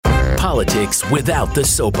politics without the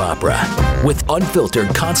soap opera, with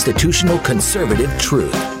unfiltered constitutional conservative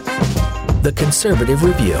truth. The Conservative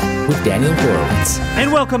Review with Daniel Horowitz.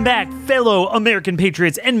 And welcome back, fellow American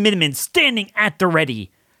patriots and Minutemen standing at the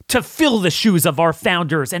ready to fill the shoes of our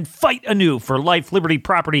founders and fight anew for life, liberty,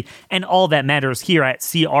 property, and all that matters here at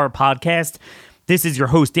CR Podcast. This is your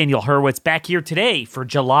host, Daniel Horowitz, back here today for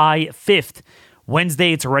July 5th.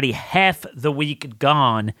 Wednesday, it's already half the week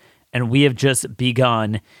gone, and we have just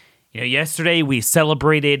begun. Yesterday we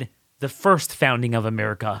celebrated the first founding of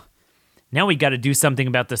America. Now we got to do something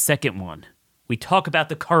about the second one. We talk about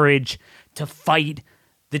the courage to fight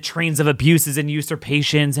the trains of abuses and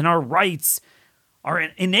usurpations and our rights, our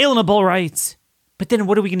inalienable rights. But then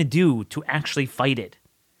what are we going to do to actually fight it?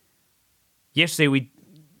 Yesterday we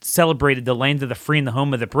celebrated the land of the free and the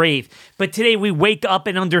home of the brave. But today we wake up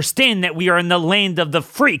and understand that we are in the land of the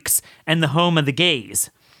freaks and the home of the gays.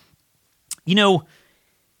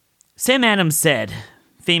 Sam Adams said,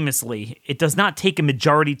 famously, it does not take a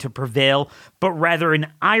majority to prevail, but rather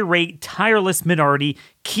an irate, tireless minority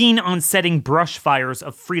keen on setting brush fires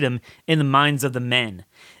of freedom in the minds of the men.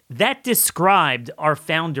 That described our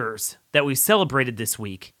founders that we celebrated this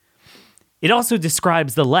week. It also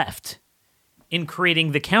describes the left in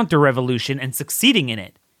creating the counter-revolution and succeeding in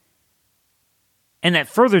it. And that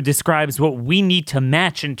further describes what we need to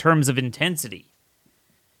match in terms of intensity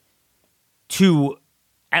to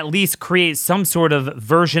at least create some sort of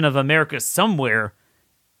version of America somewhere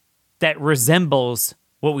that resembles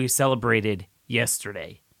what we celebrated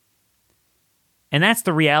yesterday. And that's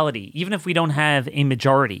the reality, even if we don't have a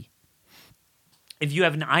majority. If you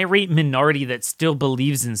have an irate minority that still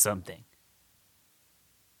believes in something,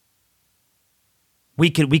 we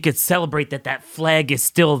could celebrate that flag is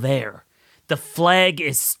still there. The flag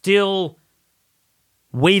is still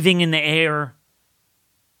waving in the air.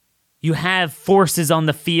 You have forces on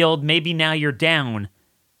the field. Maybe now you're down,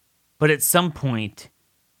 but at some point,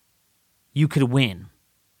 you could win.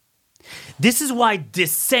 This is why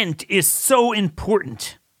dissent is so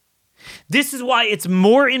important. This is why it's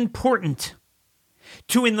more important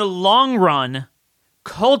to, in the long run,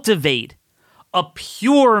 cultivate a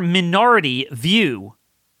pure minority view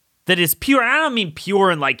that is pure. I don't mean pure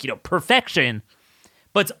in perfection,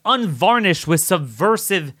 but it's unvarnished with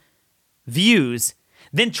subversive views.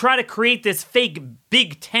 Then try to create this fake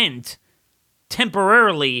big tent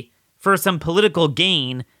temporarily for some political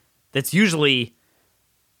gain that's usually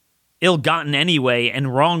ill-gotten anyway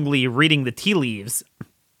and wrongly reading the tea leaves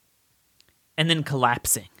and then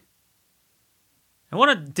collapsing. I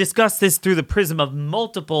want to discuss this through the prism of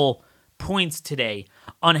multiple points today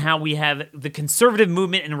on how we have the conservative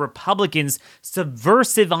movement and Republicans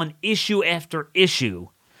subversive on issue after issue,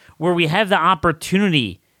 where we have the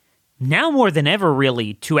opportunity now more than ever,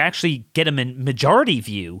 really, to actually get a majority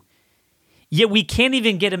view, yet we can't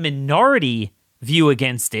even get a minority view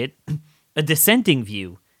against it, a dissenting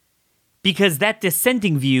view, because that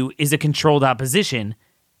dissenting view is a controlled opposition,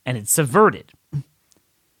 and it's subverted.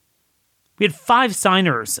 We had 5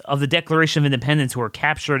 signers of the Declaration of Independence who were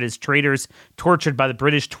captured as traitors, tortured by the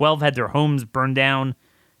British. 12 had their homes burned down.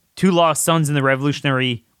 2 lost sons in the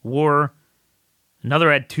Revolutionary War.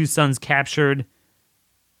 Another had 2 sons captured.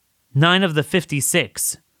 9 of the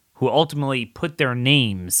 56 who ultimately put their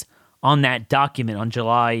names on that document on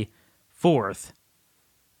July 4th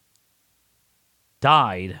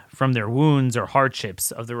died from their wounds or hardships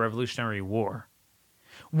of the Revolutionary War.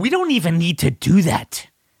 We don't even need to do that.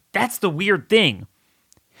 That's the weird thing.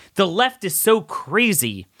 The left is so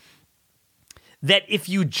crazy that if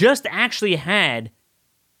you just actually had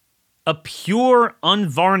a pure,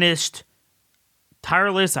 unvarnished,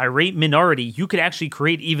 tireless, irate minority, you could actually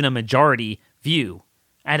create even a majority view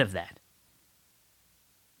out of that.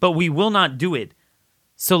 But we will not do it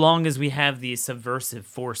so long as we have these subversive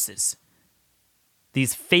forces,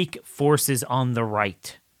 these fake forces on the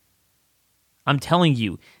right. I'm telling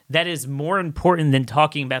you, that is more important than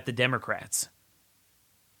talking about the Democrats.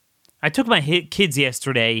 I took my kids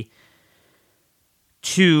yesterday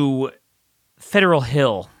to Federal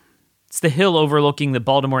Hill. It's the hill overlooking the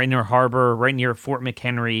Baltimore Inner Harbor, right near Fort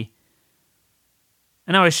McHenry.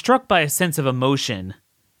 And I was struck by a sense of emotion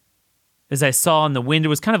as I saw in the wind. It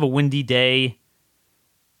was kind of a windy day.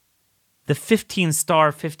 The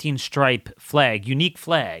 15-star, 15-stripe flag, unique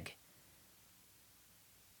flag,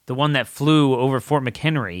 the one that flew over Fort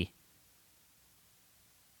McHenry,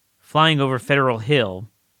 flying over Federal Hill.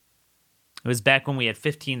 It was back when we had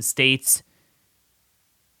 15 states.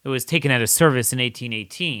 It was taken out of service in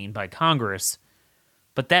 1818 by Congress.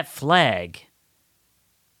 But that flag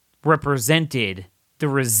represented the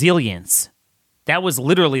resilience That was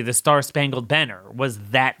literally the Star-Spangled Banner, was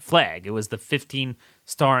that flag. It was the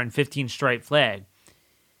 15-star and 15-stripe flag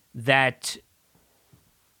that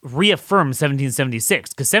reaffirmed 1776,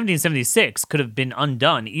 because 1776 could have been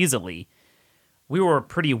undone easily. We were a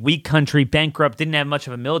pretty weak country, bankrupt, didn't have much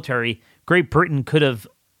of a military. Great Britain could have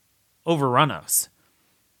overrun us.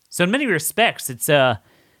 So in many respects, it's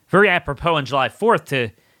very apropos on July 4th to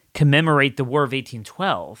commemorate the War of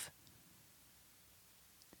 1812.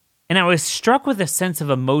 And I was struck with a sense of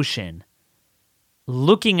emotion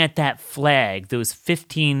looking at that flag, those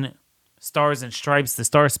 15 stars and stripes, the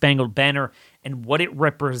Star-Spangled Banner, and what it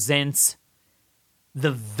represents,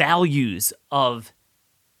 the values of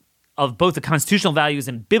both the constitutional values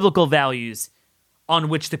and biblical values on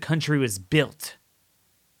which the country was built.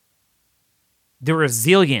 The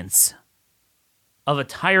resilience of a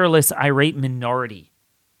tireless, irate minority.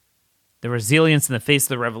 The resilience in the face of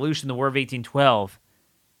the revolution, the War of 1812,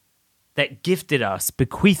 that gifted us,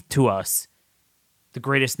 bequeathed to us, the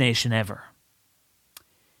greatest nation ever.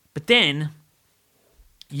 But then,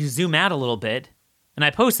 you zoom out a little bit, and I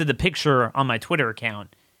posted the picture on my Twitter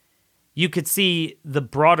account. You could see the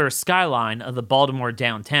broader skyline of the Baltimore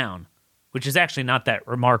downtown, which is actually not that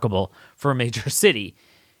remarkable for a major city.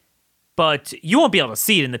 But you won't be able to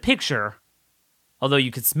see it in the picture, although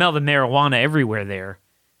you could smell the marijuana everywhere there.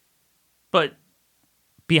 But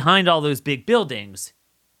behind all those big buildings,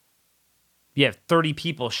 you have 30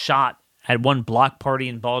 people shot at one block party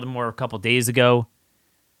in Baltimore a couple days ago.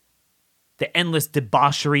 The endless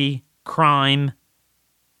debauchery, crime,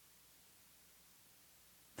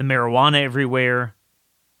 the marijuana everywhere,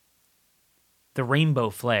 the rainbow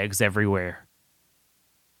flags everywhere,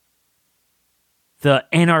 the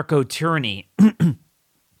anarcho-tyranny,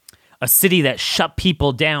 a city that shut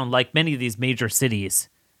people down like many of these major cities.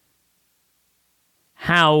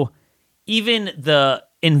 How even the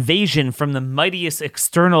invasion from the mightiest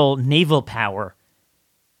external naval power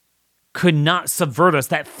could not subvert us.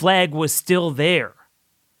 That flag was still there.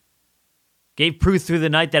 Gave proof through the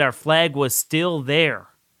night that our flag was still there.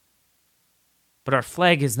 But our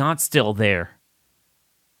flag is not still there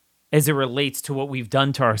as it relates to what we've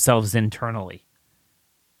done to ourselves internally.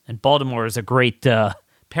 And Baltimore is a great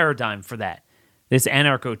paradigm for that, this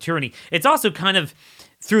anarcho-tyranny. It's also kind of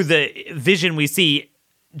through the vision we see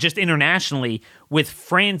just internationally, with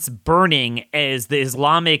France burning as the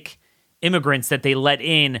Islamic immigrants that they let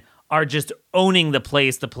in are just owning the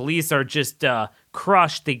place. The police are just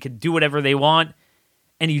crushed. They could do whatever they want.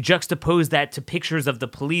 And you juxtapose that to pictures of the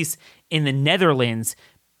police in the Netherlands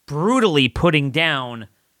brutally putting down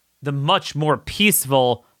the much more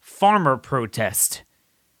peaceful farmer protest.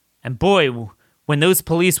 And boy, when those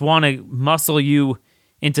police want to muscle you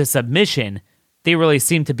into submission, they really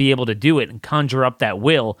seem to be able to do it and conjure up that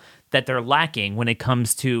will that they're lacking when it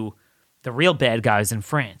comes to the real bad guys in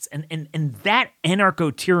France. And that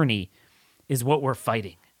anarcho-tyranny is what we're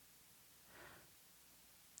fighting.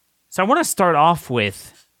 So I want to start off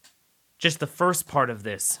with just the first part of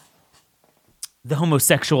this, the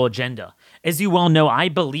homosexual agenda. As you well know, I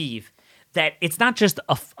believe that it's not just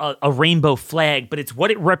a rainbow flag, but it's what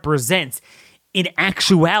it represents. In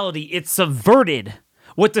actuality, it's subverted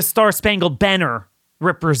what the Star-Spangled Banner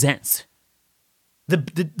represents. The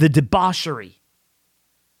debauchery.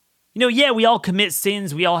 You know, yeah, we all commit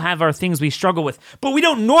sins. We all have our things we struggle with. But we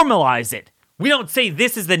don't normalize it. We don't say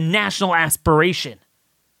this is the national aspiration.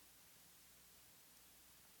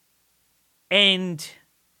 And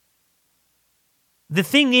the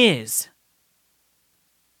thing is,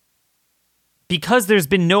 because there's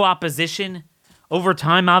been no opposition, over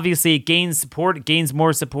time, obviously, it gains support, it gains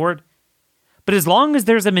more support. But as long as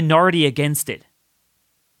there's a minority against it,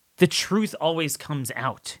 the truth always comes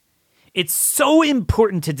out. It's so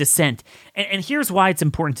important to dissent. And here's why it's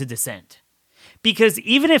important to dissent. Because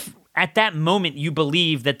even if at that moment you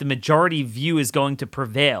believe that the majority view is going to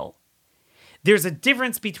prevail, there's a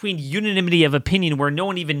difference between unanimity of opinion where no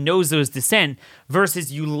one even knows those dissent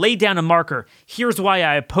versus you lay down a marker. Here's why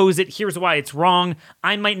I oppose it. Here's why it's wrong.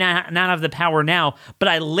 I might not have the power now, but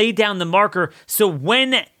I lay down the marker so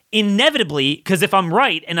when inevitably, because if I'm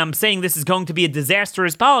right and I'm saying this is going to be a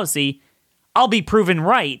disastrous policy, I'll be proven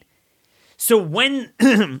right. So when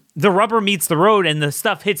the rubber meets the road and the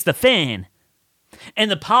stuff hits the fan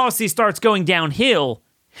and the policy starts going downhill,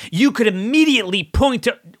 you could immediately point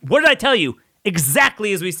to, what did I tell you?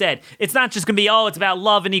 Exactly as we said. It's not just going to be, it's about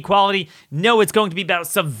love and equality. No, it's going to be about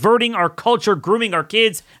subverting our culture, grooming our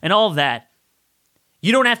kids, and all of that.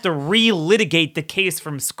 You don't have to relitigate the case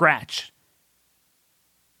from scratch.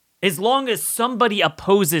 As long as somebody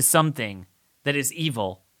opposes something that is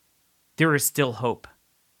evil, there is still hope.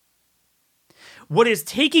 What is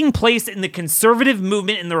taking place in the conservative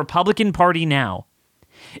movement in the Republican Party now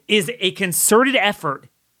is a concerted effort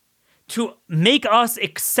to make us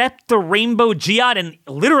accept the rainbow jihad and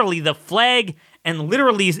literally the flag and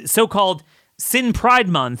literally so-called Sin Pride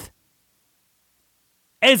Month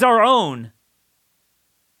as our own.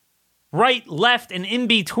 Right, left, and in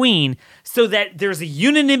between, so that there's a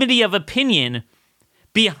unanimity of opinion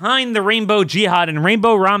behind the rainbow jihad and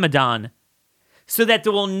rainbow Ramadan, so that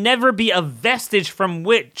there will never be a vestige from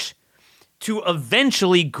which to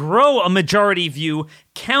eventually grow a majority view,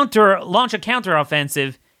 launch a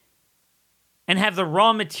counteroffensive, and have the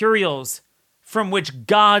raw materials from which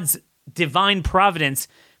God's divine providence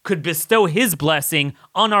could bestow his blessing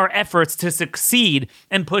on our efforts to succeed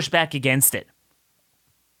and push back against it.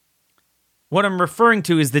 What I'm referring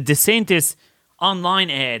to is the DeSantis online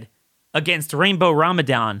ad against Rainbow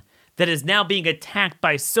Ramadan that is now being attacked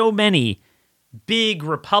by so many big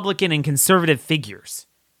Republican and conservative figures.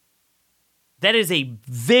 That is a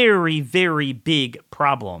very, very big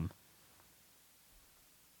problem.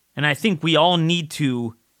 And I think we all need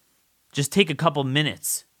to just take a couple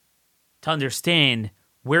minutes to understand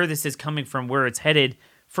where this is coming from, where it's headed.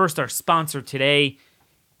 First, our sponsor today.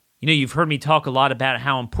 You know, you've heard me talk a lot about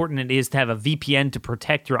how important it is to have a VPN to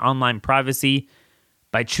protect your online privacy.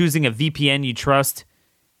 By choosing a VPN you trust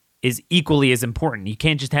is equally as important. You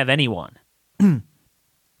can't just have anyone.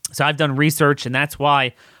 So I've done research, and that's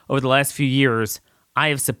why over the last few years, I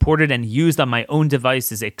have supported and used on my own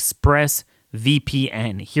devices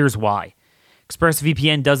ExpressVPN. Here's why.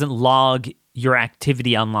 ExpressVPN doesn't log your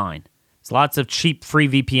activity online. So lots of cheap free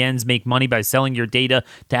VPNs make money by selling your data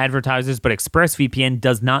to advertisers, but ExpressVPN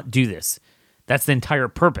does not do this. That's the entire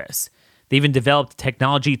purpose. They even developed a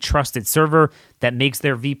technology-trusted server that makes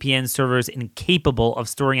their VPN servers incapable of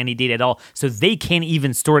storing any data at all, so they can't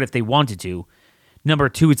even store it if they wanted to. Number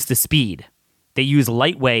two, it's the speed. They use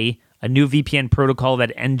Lightway, a new VPN protocol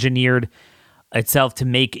that engineered itself to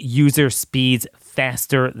make user speeds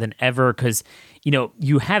faster than ever, because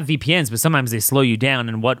you have VPNs, but sometimes they slow you down,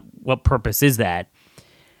 and what purpose is that?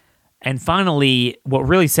 And finally, what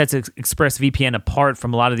really sets ExpressVPN apart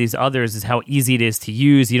from a lot of these others is how easy it is to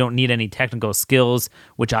use. You don't need any technical skills,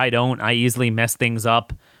 which I don't. I easily mess things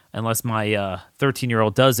up unless my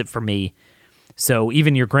 13-year-old does it for me. So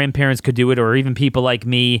even your grandparents could do it, or even people like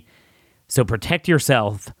me. So protect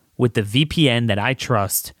yourself with the VPN that I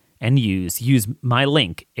trust and use. Use my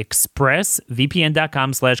link,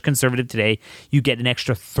 expressvpn.com/conservative today. You get an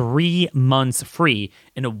extra 3 months free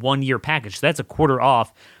in a 1-year package. So that's a quarter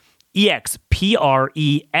off.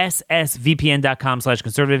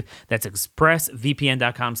 expressvpn.com/conservative. That's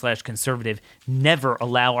expressvpn.com/conservative. Never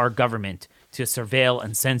allow our government to surveil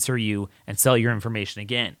and censor you and sell your information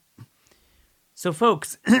again. So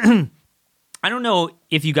folks, I don't know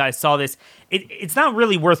if you guys saw this. It's not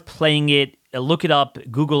really worth playing it. Look it up,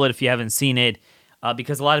 Google it if you haven't seen it,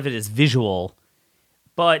 because a lot of it is visual.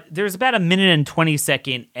 But there's about a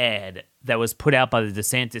 1-20-second ad that was put out by the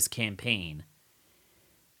DeSantis campaign,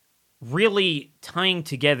 really tying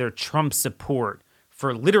together Trump's support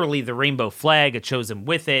for literally the rainbow flag. It shows him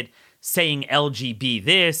with it, saying LGB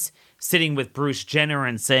this, sitting with Bruce Jenner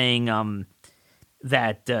and saying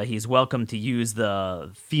that he's welcome to use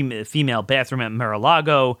the female bathroom at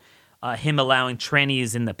Mar-a-Lago, him allowing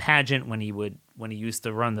trannies in the pageant when he used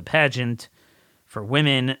to run the pageant for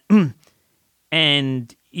women,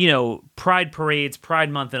 and, pride parades, Pride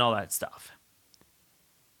Month, and all that stuff.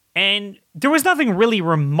 And there was nothing really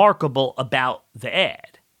remarkable about the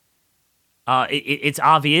ad. It's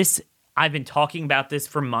obvious. I've been talking about this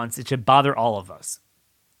for months. It should bother all of us.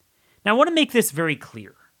 Now, I want to make this very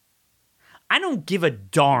clear. I don't give a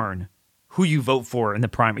darn who you vote for in the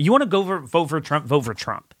primary. You want to vote for Trump, vote for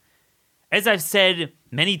Trump. As I've said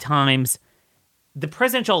many times, the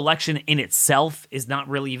presidential election in itself is not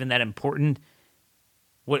really even that important.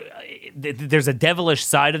 There's a devilish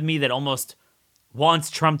side of me that almost wants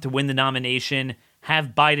Trump to win the nomination, have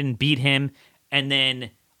Biden beat him, and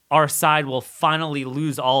then our side will finally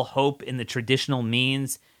lose all hope in the traditional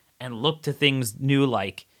means and look to things new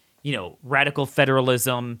like, radical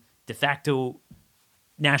federalism, de facto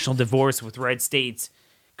national divorce with red states,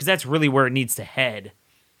 because that's really where it needs to head.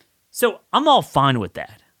 So I'm all fine with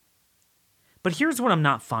that. But here's what I'm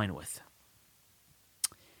not fine with.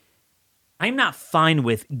 I'm not fine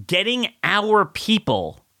with getting our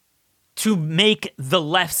people to make the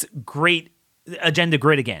left's great agenda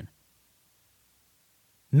great again.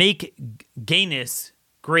 Make gayness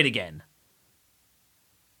great again.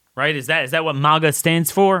 Right? Is that what MAGA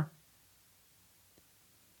stands for?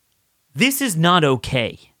 This is not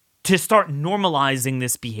okay to start normalizing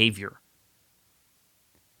this behavior.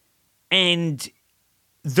 And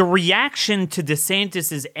the reaction to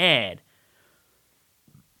DeSantis's ad,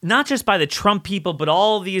 not just by the Trump people, but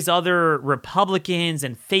all these other Republicans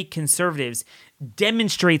and fake conservatives,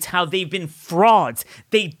 demonstrates how they've been frauds.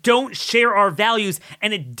 They don't share our values,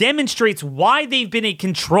 and it demonstrates why they've been a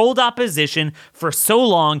controlled opposition for so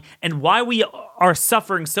long and why we are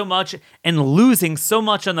suffering so much and losing so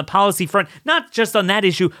much on the policy front, not just on that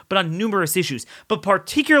issue, but on numerous issues. But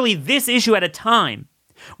particularly this issue at a time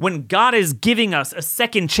when God is giving us a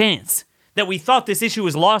second chance, that we thought this issue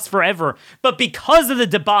was lost forever, but because of the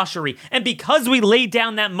debauchery and because we laid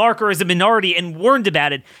down that marker as a minority and warned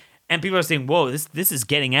about it, and people are saying, whoa, this is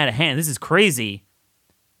getting out of hand, this is crazy,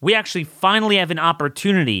 we actually finally have an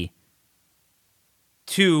opportunity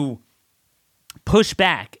to push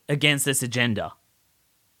back against this agenda.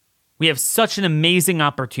 We have such an amazing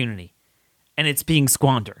opportunity, and it's being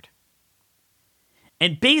squandered.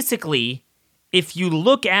 And basically, if you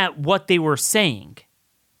look at what they were saying,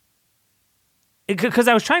 because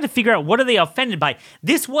I was trying to figure out what are they offended by.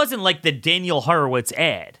 This wasn't like the Daniel Horowitz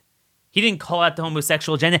ad. He didn't call out the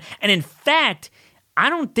homosexual agenda. And in fact, I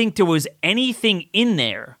don't think there was anything in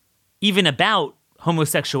there even about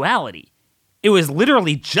homosexuality. It was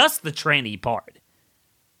literally just the tranny part.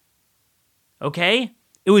 Okay?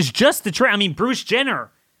 It was just the Bruce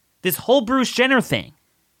Jenner. This whole Bruce Jenner thing.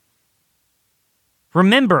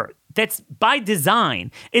 Remember, that's by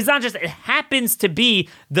design. It's not just, it happens to be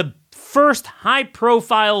the first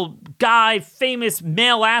high-profile guy, famous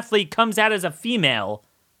male athlete comes out as a female.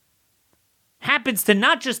 Happens to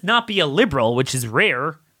not just not be a liberal, which is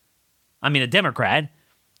rare. A Democrat,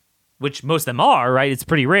 which most of them are, right? It's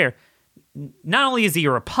pretty rare. Not only is he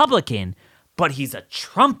a Republican, but he's a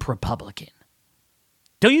Trump Republican.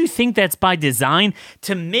 Don't you think that's by design?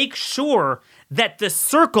 To make sure that the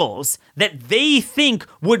circles that they think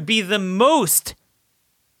would be the most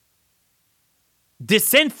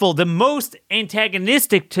dissentful, the most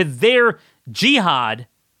antagonistic to their jihad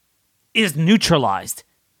is neutralized.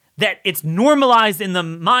 That it's normalized in the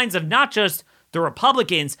minds of not just the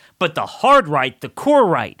Republicans, but the hard right, the core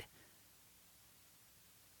right.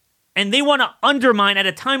 And they want to undermine at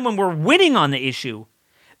a time when we're winning on the issue.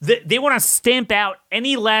 They want to stamp out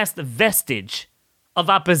any last vestige of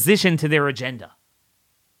opposition to their agenda.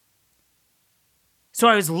 So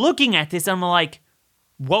I was looking at this and I'm like,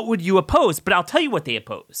 what would you oppose? But I'll tell you what they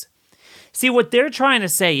oppose. See, what they're trying to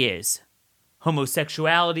say is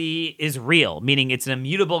homosexuality is real, meaning it's an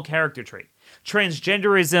immutable character trait.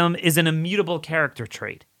 Transgenderism is an immutable character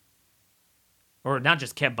trait. Or not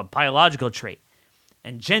just but biological trait.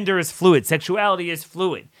 And gender is fluid. Sexuality is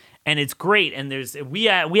fluid. And it's great. And we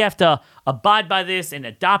have to abide by this and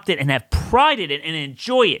adopt it and have pride in it and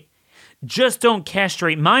enjoy it. Just don't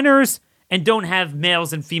castrate minors and don't have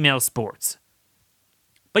males and female sports.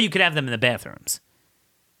 But you could have them in the bathrooms.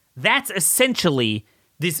 That's essentially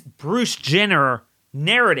this Bruce Jenner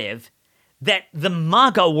narrative that the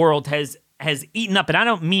MAGA world has eaten up. And I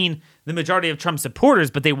don't mean the majority of Trump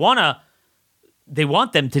supporters, but they want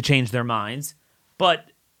them to change their minds.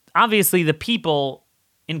 But obviously the people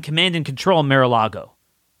in command and control in Mar-a-Lago.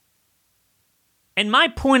 And my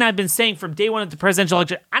point I've been saying from day one of the presidential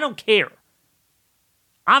election, I don't care.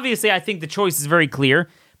 Obviously, I think the choice is very clear.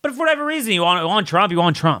 But for whatever reason, you want Trump, you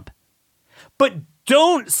want Trump. But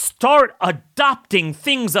don't start adopting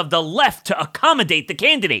things of the left to accommodate the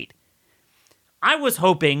candidate. I was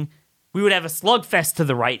hoping we would have a slugfest to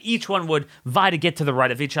the right. Each one would vie to get to the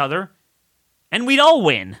right of each other. And we'd all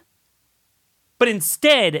win. But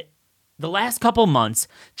instead, the last couple months,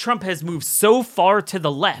 Trump has moved so far to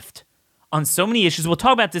the left on so many issues. We'll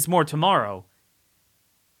talk about this more tomorrow.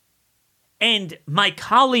 And my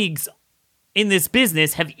colleagues in this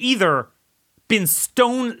business have either been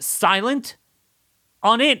stone silent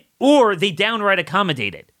on it or they downright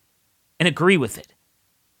accommodate it and agree with it.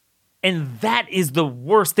 And that is the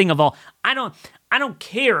worst thing of all. I don't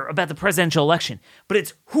care about the presidential election, but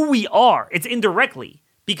it's who we are. It's indirectly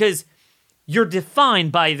because you're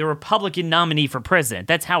defined by the Republican nominee for president.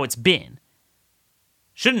 That's how it's been.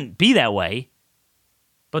 Shouldn't be that way.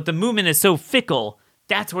 But the movement is so fickle,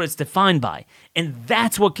 that's what it's defined by. And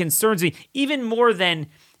that's what concerns me, even more than,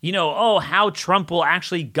 how Trump will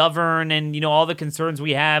actually govern and, all the concerns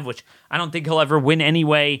we have, which I don't think he'll ever win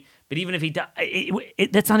anyway. But even if he does,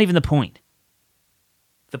 that's not even the point.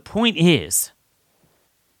 The point is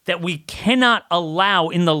that we cannot allow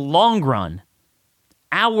in the long run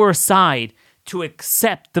our side to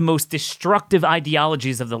accept the most destructive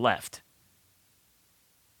ideologies of the left.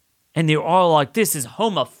 And they're all like, this is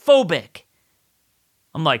homophobic.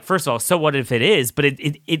 I'm like, first of all, so what if it is? But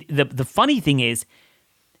the funny thing is,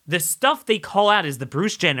 the stuff they call out is the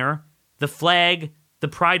Bruce Jenner, the flag, the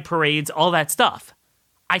pride parades, all that stuff.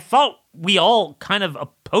 I thought we all kind of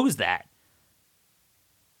opposed that.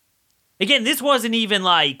 Again, this wasn't even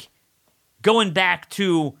like going back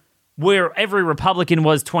to where every Republican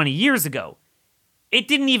was 20 years ago. It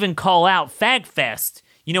didn't even call out Fag Fest,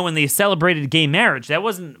 when they celebrated gay marriage. That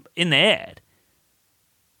wasn't in the ad.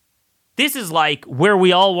 This is like where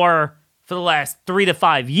we all were for the last 3 to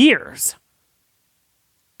 5 years.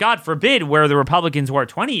 God forbid where the Republicans were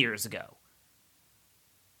 20 years ago.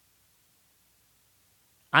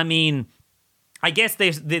 I mean, I guess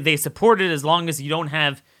they support it as long as you don't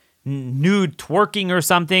have nude twerking or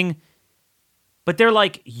something. But they're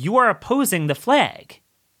like, you are opposing the flag.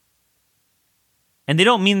 And they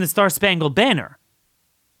don't mean the Star-Spangled Banner.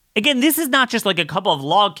 Again, this is not just like a couple of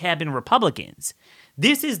log cabin Republicans.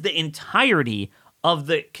 This is the entirety of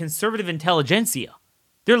the conservative intelligentsia.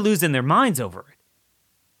 They're losing their minds over it.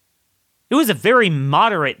 It was a very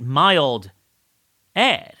moderate, mild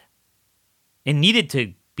ad. It needed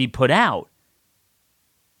to be put out.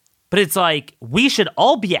 But it's like, we should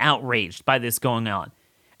all be outraged by this going on.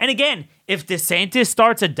 And again, if DeSantis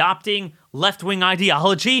starts adopting left-wing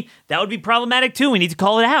ideology, that would be problematic too. We need to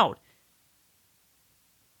call it out.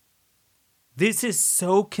 This is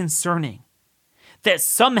so concerning that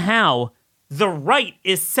somehow the right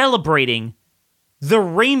is celebrating the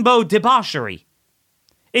rainbow debauchery.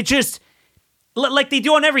 It just, like they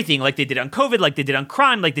do on everything, like they did on COVID, like they did on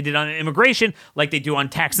crime, like they did on immigration, like they do on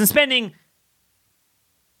tax and spending,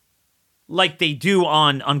 like they do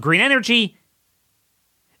on green energy.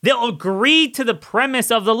 They'll agree to the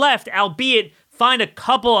premise of the left, albeit find a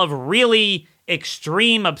couple of really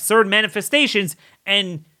extreme, absurd manifestations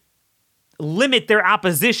and limit their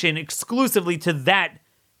opposition exclusively to that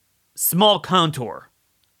small contour.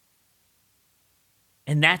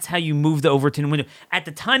 And that's how you move the Overton window. At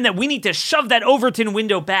the time that we need to shove that Overton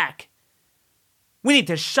window back. We need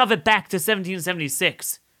to shove it back to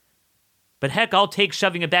 1776. But heck, I'll take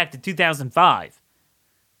shoving it back to 2005.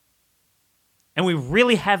 And we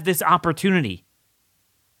really have this opportunity.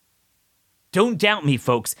 Don't doubt me,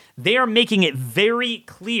 folks. They are making it very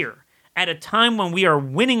clear at a time when we are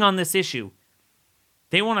winning on this issue.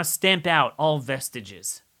 They want to stamp out all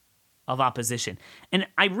vestiges of opposition. And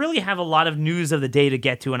I really have a lot of news of the day to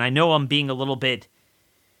get to, and I know I'm being a little bit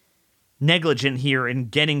negligent here in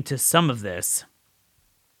getting to some of this,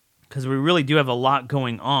 because we really do have a lot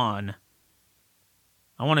going on.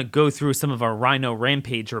 I want to go through some of our Rhino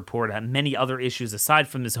Rampage report on many other issues aside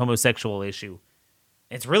from this homosexual issue.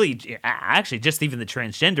 It's really, actually, just even the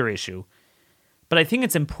transgender issue. But I think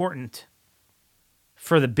it's important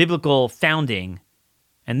for the biblical founding,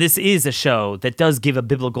 and this is a show that does give a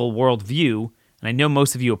biblical worldview, and I know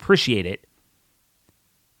most of you appreciate it.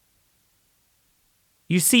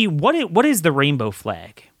 You see, what is the rainbow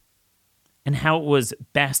flag and how it was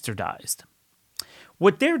bastardized?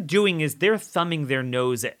 What they're doing is they're thumbing their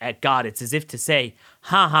nose at God. It's as if to say,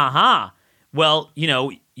 ha, ha, ha. Well,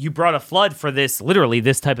 you brought a flood for this, literally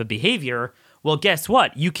this type of behavior. Well, guess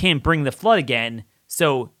what? You can't bring the flood again,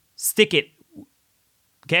 so stick it.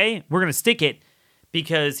 Okay? We're going to stick it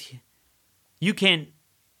because you can't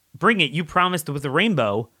bring it. You promised with the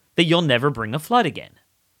rainbow that you'll never bring a flood again.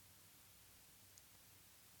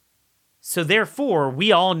 So therefore,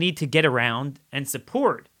 we all need to get around and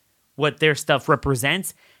support what their stuff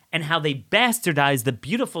represents and how they bastardize the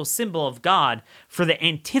beautiful symbol of God for the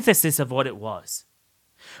antithesis of what it was.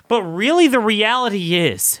 But really the reality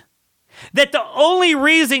is that the only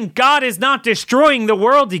reason God is not destroying the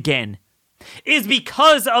world again is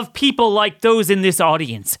because of people like those in this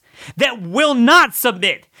audience that will not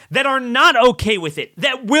submit, that are not okay with it,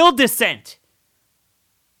 that will dissent.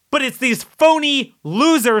 But it's these phony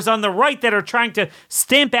losers on the right that are trying to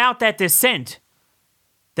stamp out that dissent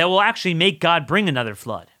that will actually make God bring another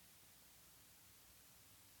flood.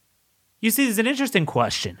 You see, there's an interesting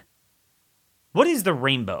question. What is the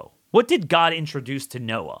rainbow? What did God introduce to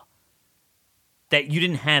Noah that you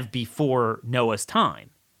didn't have before Noah's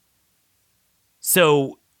time?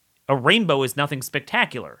 So, a rainbow is nothing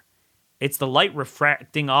spectacular. It's the light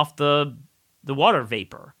refracting off the water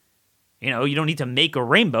vapor. You don't need to make a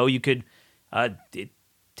rainbow. You could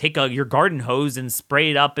take your garden hose and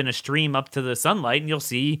spray it up in a stream up to the sunlight, and you'll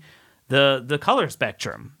see the color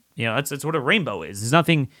spectrum. That's what a rainbow is. There's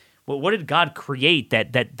nothing. What did God create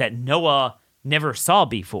that Noah never saw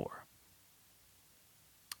before?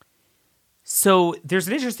 So there's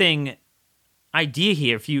an interesting idea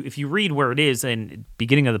here. If you read where it is in the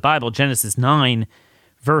beginning of the Bible, Genesis 9,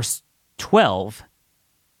 verse 12,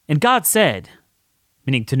 and God said,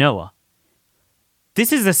 meaning to Noah,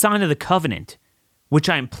 "This is the sign of the covenant, which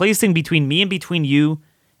I am placing between me and between you,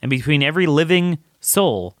 and between every living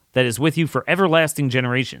soul that is with you for everlasting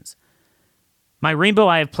generations. My rainbow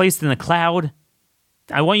I have placed in the cloud.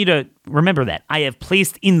 I want you to remember that. I have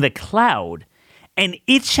placed in the cloud, and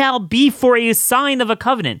it shall be for a sign of a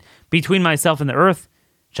covenant between myself and the earth.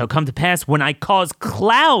 It shall come to pass when I cause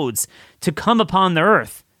clouds to come upon the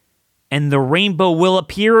earth, and the rainbow will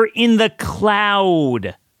appear in the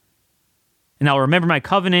cloud. And I'll remember my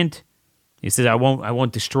covenant. He says, I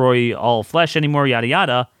won't destroy all flesh anymore, yada,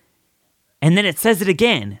 yada. And then it says it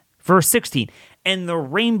again, verse 16. And the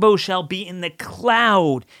rainbow shall be in the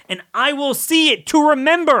cloud, and I will see it to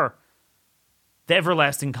remember the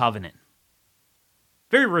everlasting covenant.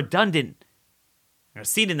 Very redundant. I'm going to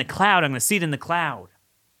see it in the cloud. I'm going to see it in the cloud.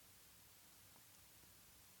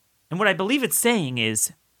 And what I believe it's saying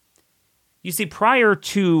is, you see, prior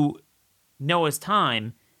to Noah's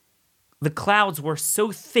time, the clouds were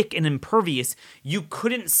so thick and impervious, you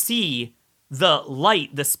couldn't see the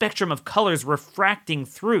light, the spectrum of colors refracting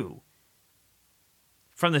through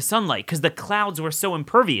from the sunlight, because the clouds were so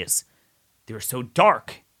impervious. They were so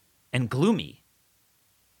dark and gloomy.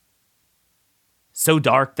 So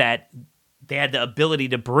dark that they had the ability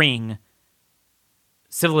to bring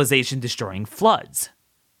civilization-destroying floods.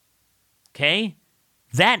 Okay?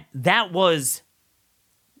 That was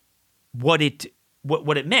what it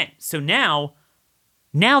meant. So now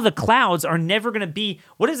the clouds are never going to be...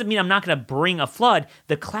 What does it mean I'm not going to bring a flood?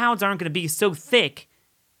 The clouds aren't going to be so thick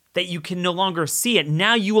that you can no longer see it.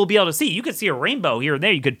 Now you will be able to see. You could see a rainbow here and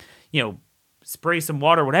there. You could, spray some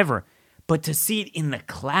water, whatever. But to see it in the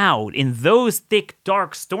cloud, in those thick,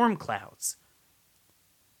 dark storm clouds.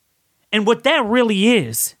 And what that really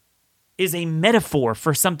is a metaphor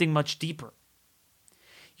for something much deeper.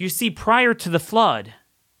 You see, prior to the flood,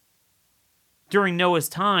 during Noah's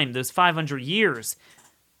time, those 500 years,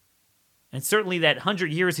 and certainly that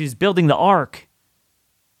 100 years he was building the ark,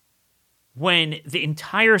 when the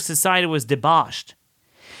entire society was debauched,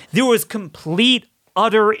 there was complete,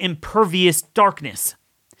 utter, impervious darkness.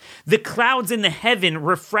 The clouds in the heaven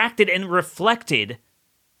refracted and reflected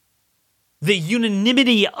the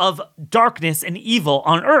unanimity of darkness and evil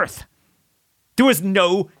on earth. There was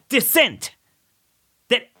no dissent.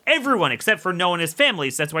 That everyone, except for Noah and his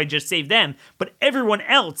families, that's why I just saved them, but everyone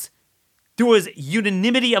else, there was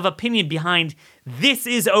unanimity of opinion behind this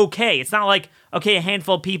is okay. It's not like, okay, a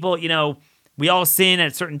handful of people, we all sin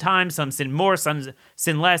at certain times. Some sin more, some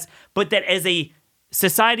sin less. But that as a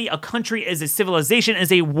society, a country, as a civilization,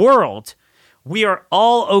 as a world, we are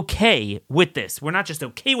all okay with this. We're not just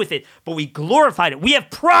okay with it, but we glorified it. We have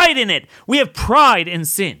pride in it. We have pride in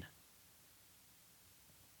sin.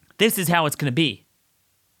 This is how it's going to be.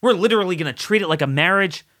 We're literally going to treat it like a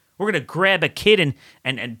marriage. We're going to grab a kid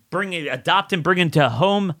and adopt him, bring him to a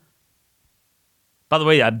home. By the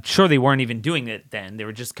way, I'm sure they weren't even doing it then. They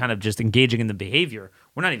were just kind of just engaging in the behavior.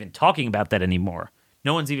 We're not even talking about that anymore.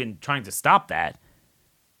 No one's even trying to stop that.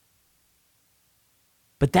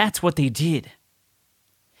 But that's what they did.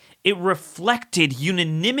 It reflected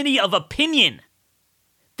unanimity of opinion.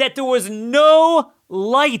 That there was no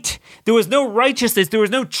light. There was no righteousness. There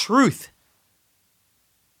was no truth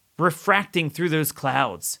refracting through those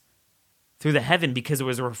clouds, through the heaven, because it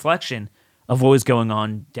was a reflection of what was going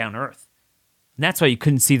on down earth. And that's why you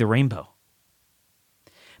couldn't see the rainbow.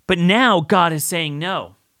 But now God is saying,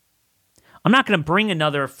 no, I'm not going to bring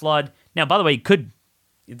another flood. Now, by the way,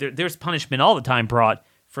 there's punishment all the time brought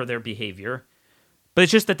for their behavior, but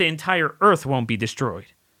it's just that the entire earth won't be destroyed.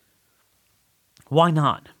 Why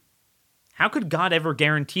not? How could God ever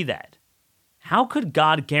guarantee that? How could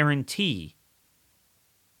God guarantee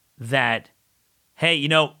that, hey,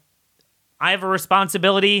 I have a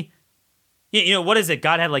responsibility? What is it?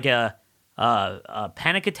 God had like a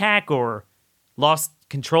panic attack or lost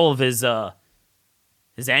control of his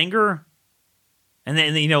anger? And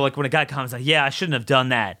then, like when a guy comes like, yeah, I shouldn't have done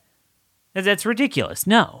that. That's ridiculous.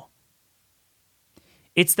 No.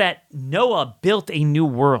 It's that Noah built a new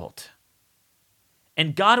world.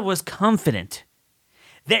 And God was confident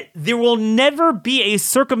that there will never be a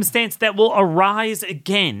circumstance that will arise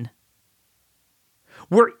again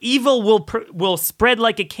where evil will spread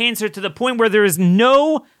like a cancer to the point where there is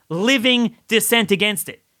no living dissent against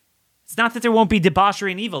it. It's not that there won't be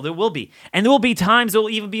debauchery and evil. There will be. And there will be times there will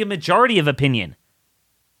even be a majority of opinion.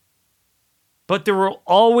 But there will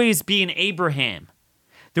always be an Abraham.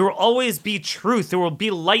 There will always be truth. There will be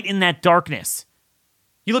light in that darkness.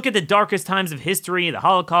 You look at the darkest times of history, the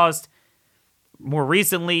Holocaust, more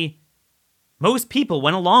recently, most people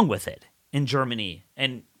went along with it in Germany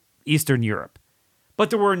and Eastern Europe.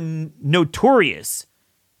 But there were notorious,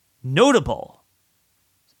 notable,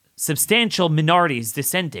 substantial minorities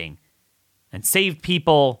dissenting, and saved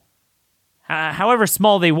people however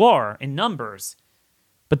small they were in numbers,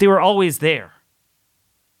 but they were always there.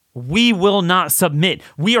 We will not submit.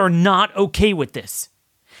 We are not okay with this.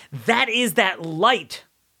 That is that light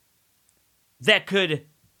that could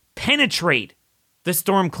penetrate the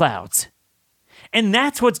storm clouds. And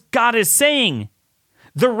that's what God is saying.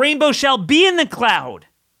 The rainbow shall be in the cloud.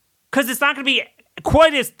 Because it's not going to be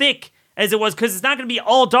quite as thick as it was, because it's not going to be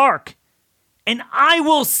all dark. And I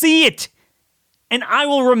will see it. And I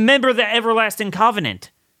will remember the everlasting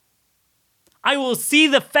covenant. I will see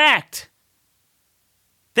the fact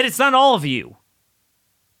that it's not all of you.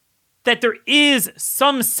 That there is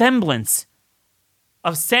some semblance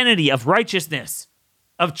of sanity, of righteousness,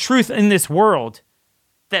 of truth in this world.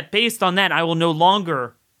 That based on that, I will no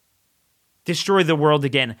longer destroy the world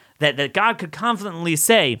again. That God could confidently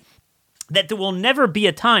say that there will never be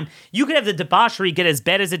a time. You could have the debauchery get as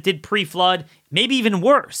bad as it did pre-flood, maybe even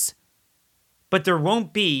worse. But there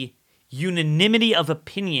won't be unanimity of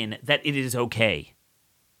opinion that it is okay.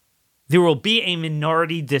 There will be a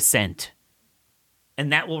minority dissent.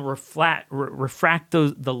 And that will refract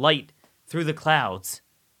the light through the clouds.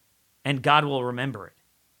 And God will remember it.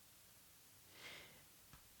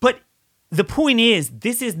 But the point is,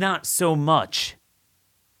 this is not so much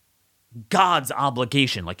God's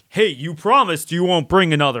obligation. Like, hey, you promised you won't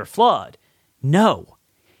bring another flood. No.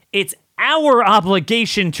 It's our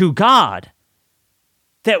obligation to God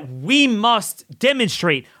that we must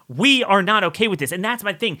demonstrate we are not okay with this. And that's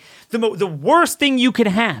my thing. The worst thing you could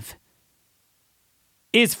have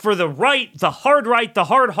is for the right, the hard right, the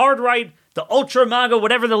hard right, the ultra MAGA,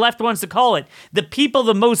 whatever the left wants to call it, the people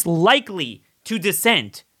the most likely to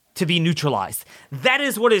dissent to be neutralized. That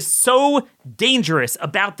is what is so dangerous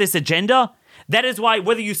about this agenda. That is why,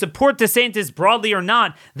 whether you support DeSantis broadly or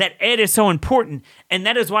not, that ad is so important. And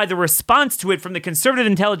that is why the response to it from the conservative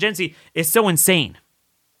intelligentsia is so insane.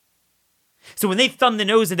 So when they thumb the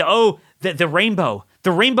nose into, the rainbow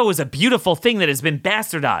is a beautiful thing that has been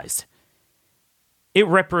bastardized. It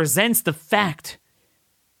represents the fact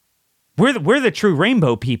we're the true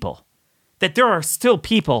rainbow people. That there are still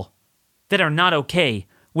people that are not okay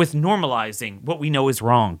with normalizing what we know is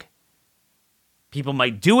wrong. People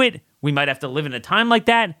might do it. We might have to live in a time like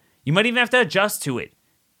that. You might even have to adjust to it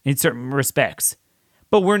in certain respects.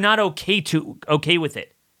 But we're not okay with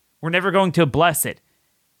it. We're never going to bless it.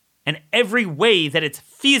 And every way that it's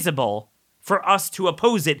feasible for us to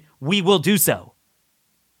oppose it, we will do so.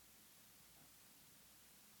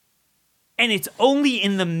 And it's only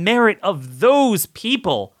in the merit of those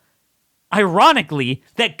people, ironically,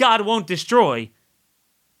 that God won't destroy,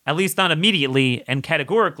 at least not immediately and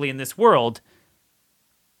categorically in this world,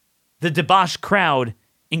 the debauched crowd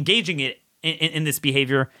engaging in this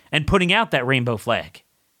behavior and putting out that rainbow flag.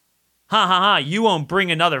 Ha ha ha, you won't bring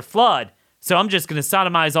another flood, so I'm just going to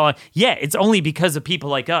sodomize all. Yeah, it's only because of people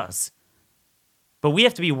like us. But we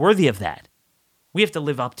have to be worthy of that. We have to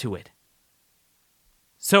live up to it.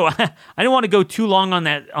 So I don't want to go too long on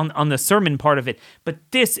that on the sermon part of it, but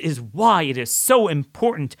this is why it is so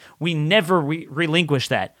important we never relinquish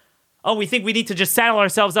that. Oh, we think we need to just saddle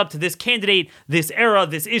ourselves up to this candidate, this era,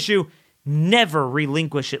 this issue. Never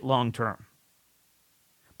relinquish it long term.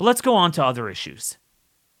 But let's go on to other issues.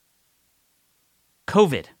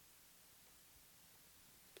 COVID.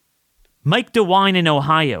 Mike DeWine in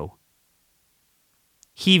Ohio.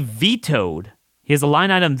 He has a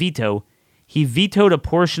line item veto. He vetoed a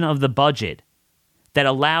portion of the budget that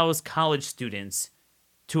allows college students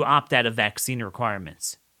to opt out of vaccine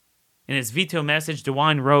requirements. In his veto message,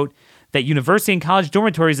 DeWine wrote that university and college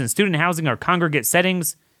dormitories and student housing are congregate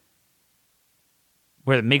settings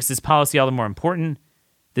where it makes this policy all the more important.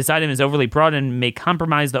 This item is overly broad and may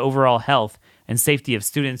compromise the overall health and safety of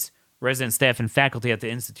students, resident staff, and faculty at the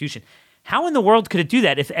institution. How in the world could it do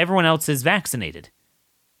that if everyone else is vaccinated?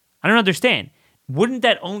 I don't understand. Wouldn't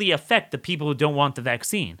that only affect the people who don't want the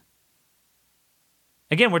vaccine?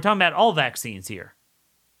 Again, we're talking about all vaccines here.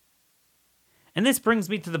 And this brings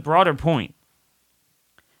me to the broader point.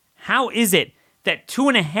 How is it that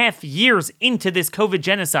 2.5 years into this COVID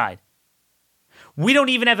genocide, we don't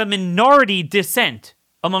even have a minority dissent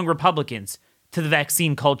among Republicans to the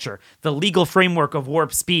vaccine culture, the legal framework of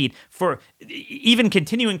warp speed, for even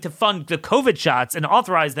continuing to fund the COVID shots and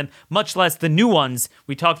authorize them, much less the new ones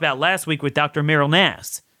we talked about last week with Dr. Meryl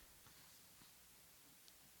Nass.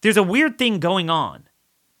 There's a weird thing going on,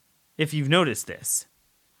 if you've noticed this.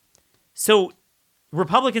 So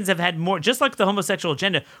Republicans have had more, just like the homosexual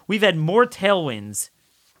agenda, we've had more tailwinds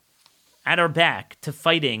at our back to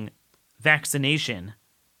fighting vaccination,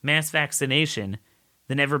 mass vaccination,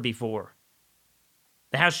 than ever before.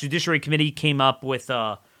 The House Judiciary Committee came up with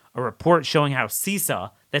a report showing how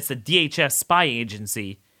CISA, that's the DHS spy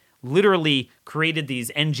agency, literally created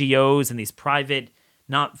these NGOs and these private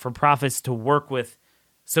not-for-profits to work with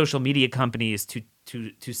social media companies to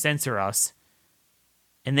censor us.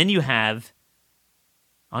 And then you have,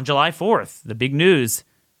 on July 4th, the big news,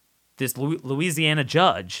 this Louisiana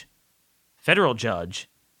judge, federal judge,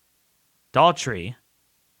 Daughtry,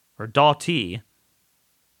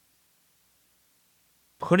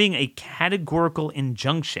 putting a categorical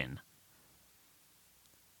injunction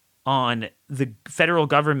on the federal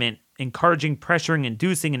government encouraging, pressuring,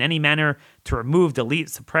 inducing in any manner to remove, delete,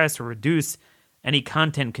 suppress, or reduce any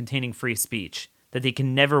content containing free speech, that they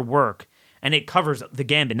can never work. And it covers the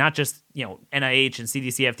gambit, not just, NIH and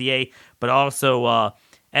CDC, FDA, but also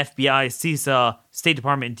FBI, CISA, State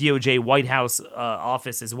Department, DOJ, White House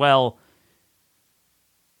office as well.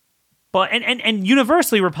 But and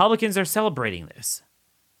universally, Republicans are celebrating this.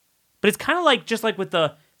 But it's kind of like, just like with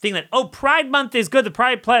the thing that, Pride Month is good, the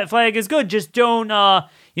Pride flag is good, just don't,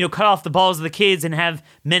 cut off the balls of the kids and have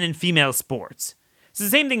men and female sports. It's the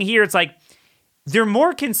same thing here. It's like, they're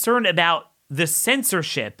more concerned about the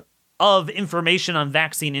censorship of information on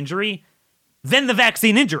vaccine injury than the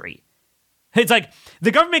vaccine injury. It's like, the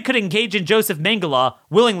government could engage in Joseph Mengele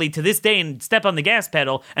willingly to this day and step on the gas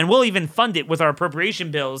pedal, and we'll even fund it with our appropriation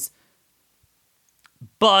bills,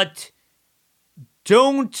 but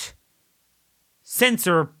don't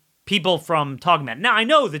censor people from talking about it. Now, I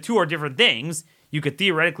know the two are different things. You could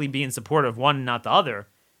theoretically be in support of one and not the other.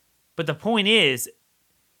 But the point is,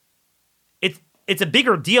 it's a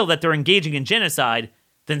bigger deal that they're engaging in genocide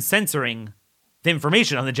than censoring the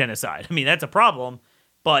information on the genocide. I mean, that's a problem,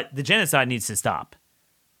 but the genocide needs to stop.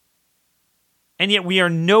 And yet we are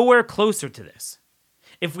nowhere closer to this.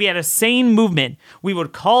 If we had a sane movement, we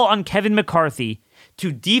would call on Kevin McCarthy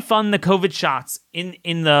to defund the COVID shots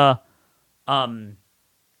in the all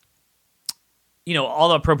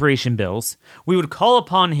the appropriation bills. We would call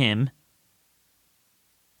upon him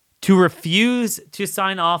to refuse to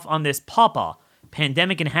sign off on this PAPA,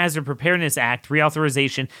 Pandemic and Hazard Preparedness Act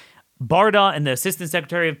reauthorization. BARDA and the Assistant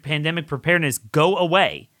Secretary of Pandemic Preparedness go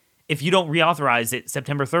away if you don't reauthorize it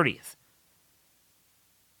September 30th.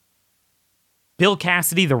 Bill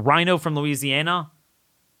Cassidy, the rhino from Louisiana,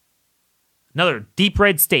 another deep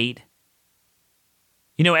red state.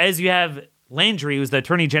 As you have Landry, who's the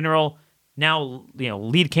Attorney General, now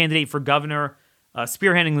lead candidate for governor,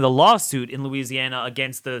 spearheading the lawsuit in Louisiana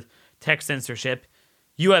against the tech censorship.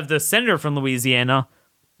 You have the senator from Louisiana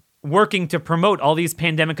working to promote all these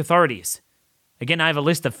pandemic authorities. Again, I have a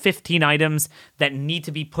list of 15 items that need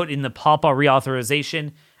to be put in the PAPA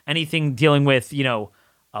reauthorization. Anything dealing with,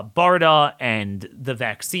 BARDA and the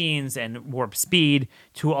vaccines and warp speed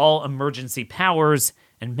to all emergency powers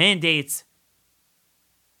and mandates.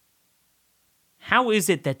 How is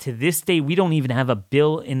it that to this day we don't even have a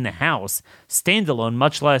bill in the House, standalone,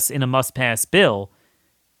 much less in a must-pass bill,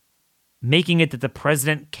 making it that the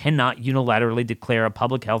president cannot unilaterally declare a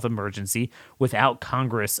public health emergency without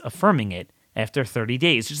Congress affirming it after 30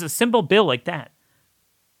 days? Just a simple bill like that.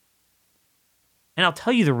 And I'll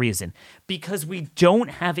tell you the reason. Because we don't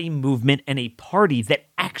have a movement and a party that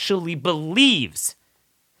actually believes.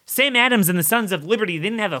 Sam Adams and the Sons of Liberty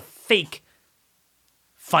didn't have a fake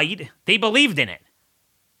fight. They believed in it.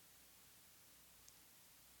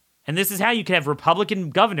 And this is how you can have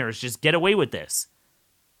Republican governors just get away with this.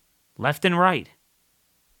 Left and right.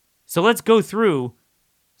 So let's go through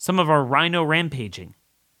some of our rhino rampaging.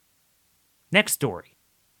 Next story.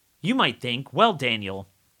 You might think, well, Daniel,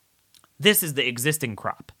 this is the existing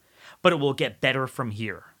crop, but it will get better from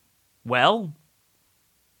here. Well,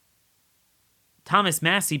 Thomas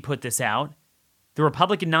Massie put this out. The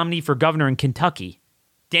Republican nominee for governor in Kentucky,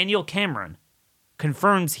 Daniel Cameron,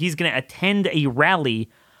 confirms he's going to attend a rally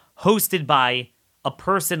hosted by a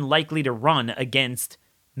person likely to run against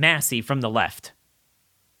Massie from the left.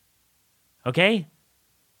 Okay?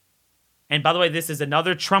 And by the way, this is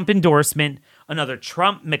another Trump endorsement, another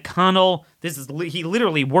Trump, McConnell. He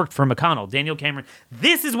literally worked for McConnell, Daniel Cameron.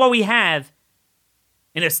 This is what we have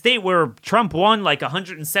in a state where Trump won like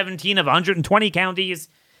 117 of 120 counties.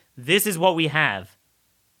 This is what we have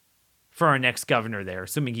for our next governor there,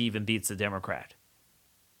 assuming he even beats the Democrat.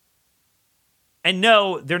 And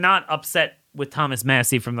no, they're not upset with Thomas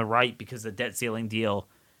Massie from the right because of the debt ceiling deal.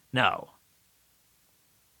 No.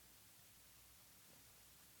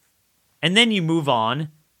 And then you move on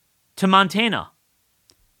to Montana.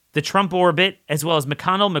 The Trump orbit, as well as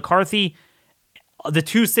McConnell, McCarthy, the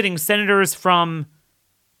two sitting senators from,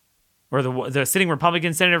 or the sitting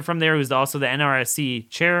Republican senator from there, who's also the NRSC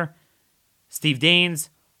chair, Steve Daines,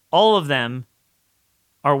 all of them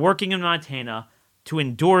are working in Montana, to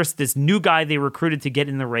endorse this new guy they recruited to get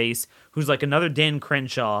in the race, who's like another Dan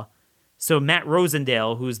Crenshaw. So Matt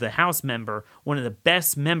Rosendale, who's the House member, one of the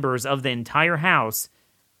best members of the entire House,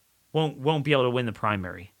 won't be able to win the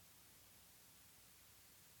primary.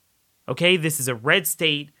 Okay, this is a red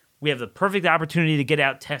state. We have the perfect opportunity to get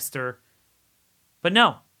out Tester. But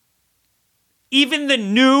no. Even the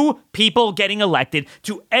new people getting elected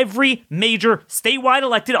to every major statewide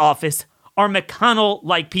elected office are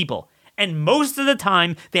McConnell-like people. And most of the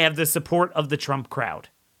time, they have the support of the Trump crowd.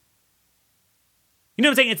 You know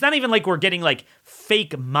what I'm saying? It's not even like we're getting like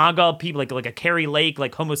fake MAGA people, like a Carrie Lake,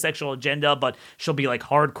 like homosexual agenda, but she'll be like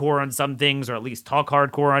hardcore on some things, or at least talk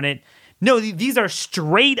hardcore on it. No, these are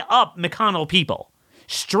straight up McConnell people.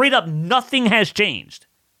 Straight up, nothing has changed.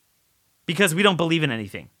 Because we don't believe in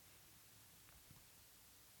anything.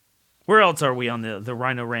 Where else are we on the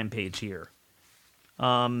Rhino Rampage here?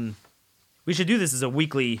 We should do this as a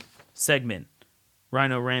weekly segment.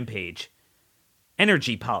 Rhino Rampage.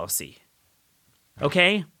 Energy policy.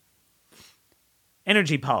 Okay?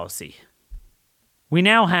 Energy policy. We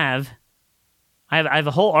now have... I have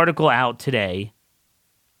a whole article out today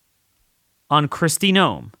on Kristi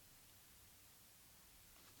Noem.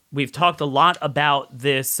 We've talked a lot about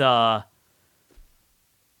this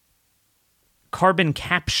carbon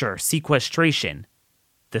capture sequestration,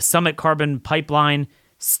 the Summit Carbon Pipeline,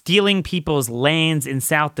 stealing people's lands in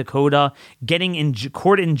South Dakota, getting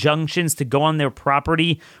court injunctions to go on their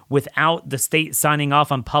property without the state signing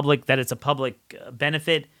off on that it's a public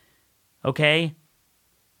benefit. Okay?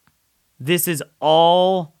 This is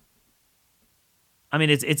all... I mean,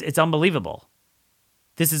 it's unbelievable.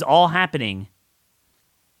 This is all happening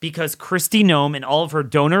because Kristi Noem and all of her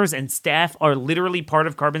donors and staff are literally part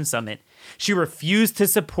of Carbon Summit. She refused to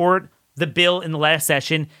support the bill in the last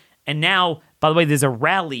session. And now, by the way, there's a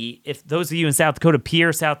rally. If those of you in South Dakota,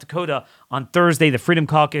 Pierre, South Dakota, on Thursday, the Freedom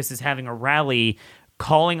Caucus is having a rally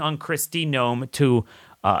calling on Kristi Noem to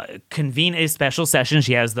convene a special session.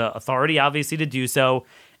 She has the authority, obviously, to do so,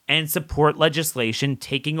 and support legislation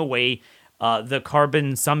taking away the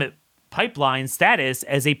Carbon Summit pipeline status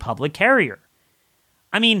as a public carrier.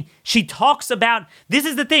 I mean, she talks about, this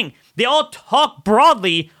is the thing, they all talk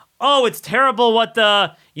broadly, oh, it's terrible what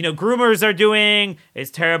the, groomers are doing,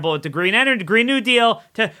 it's terrible with the Green New Deal,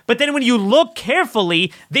 but then when you look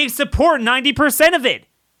carefully, they support 90% of it.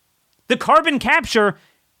 The carbon capture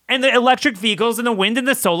and the electric vehicles and the wind and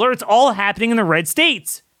the solar, it's all happening in the red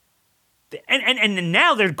states. And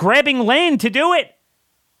now they're grabbing land to do it.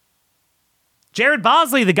 Jared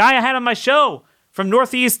Bosley, the guy I had on my show from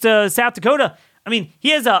Northeast South Dakota, I mean, he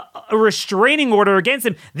has a restraining order against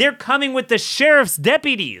him. They're coming with the sheriff's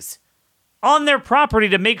deputies on their property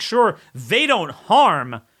to make sure they don't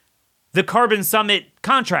harm the Carbon Summit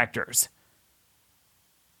contractors.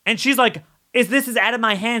 And she's like, this is out of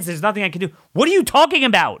my hands. There's nothing I can do. What are you talking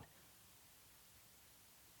about?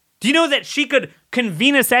 Do you know that she could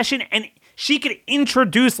convene a session and she could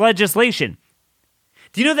introduce legislation?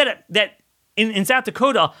 Do you know that in South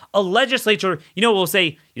Dakota, a legislature, will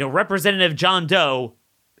say, Representative John Doe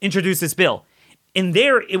introduced this bill. In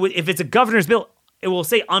there, if it's a governor's bill, it will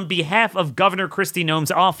say on behalf of Governor Kristi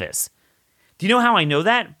Noem's office. Do you know how I know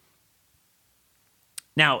that?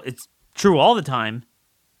 Now, it's true all the time,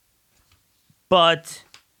 but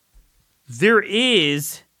there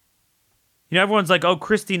is, everyone's like, oh,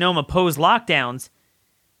 Kristi Noem opposed lockdowns.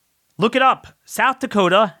 Look it up. South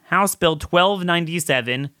Dakota, House Bill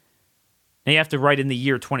 1297. Now you have to write in the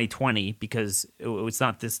year 2020 because it's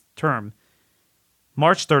not this term.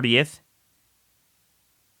 March 30th.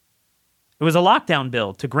 It was a lockdown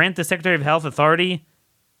bill to grant the Secretary of Health authority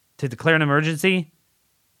to declare an emergency,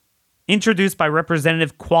 introduced by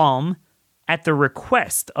Representative Qualm at the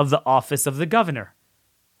request of the office of the governor.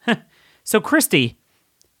 So, Kristi,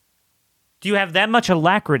 do you have that much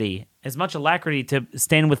alacrity, as much alacrity to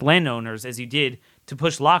stand with landowners as you did to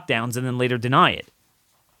push lockdowns and then later deny it?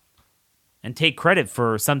 And take credit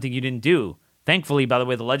for something you didn't do. Thankfully, by the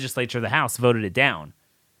way, the legislature, the House, voted it down.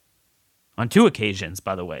 On 2 occasions,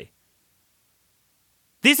 by the way.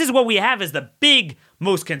 This is what we have as the big,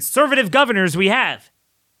 most conservative governors we have.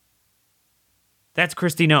 That's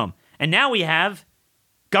Kristi Noem. And now we have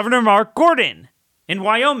Governor Mark Gordon in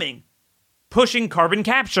Wyoming pushing carbon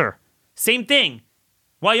capture. Same thing.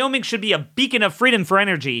 Wyoming should be a beacon of freedom for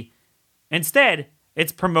energy. Instead,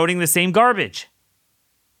 it's promoting the same garbage.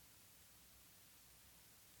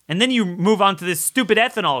 And then you move on to this stupid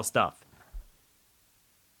ethanol stuff.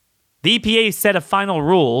 The EPA set a final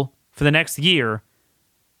rule for the next year.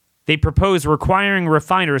 They propose requiring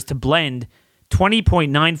refiners to blend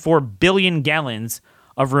 20.94 billion gallons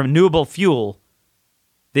of renewable fuel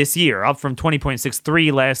this year, up from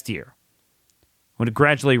 20.63 last year. Would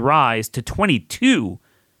gradually rise to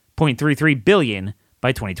 22.33 billion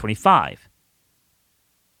by 2025.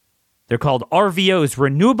 They're called RVOs,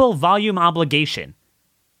 Renewable Volume Obligation.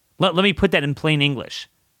 Let me put that in plain English.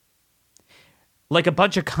 Like a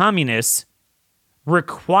bunch of communists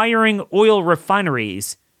requiring oil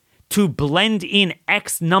refineries to blend in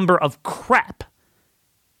X number of crap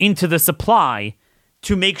into the supply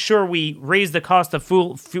to make sure we raise the cost of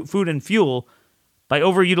food and fuel by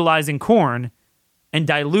overutilizing corn and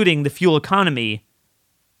diluting the fuel economy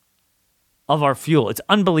of our fuel. It's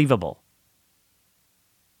unbelievable.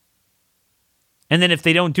 And then if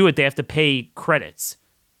they don't do it, they have to pay credits.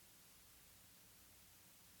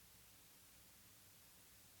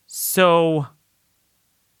 So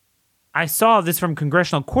I saw this from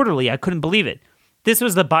Congressional Quarterly. I couldn't believe it. This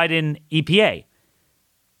was the Biden EPA.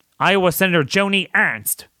 Iowa Senator Joni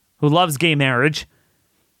Ernst, who loves gay marriage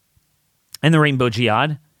and the Rainbow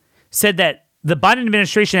Jihad, said that the Biden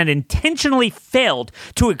administration had intentionally failed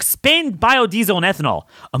to expand biodiesel and ethanol,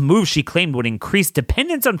 a move she claimed would increase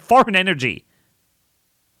dependence on foreign energy.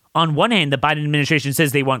 On one hand, the Biden administration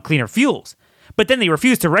says they want cleaner fuels, but then they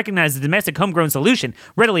refuse to recognize the domestic homegrown solution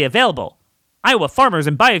readily available. Iowa farmers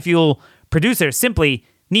and biofuel producers simply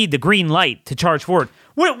need the green light to charge forward.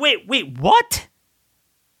 Wait, what?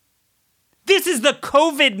 This is the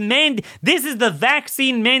COVID mandate. This is the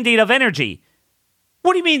vaccine mandate of energy.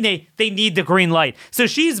 What do you mean they need the green light? So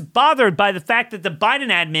she's bothered by the fact that the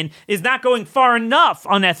Biden admin is not going far enough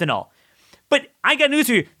on ethanol. But I got news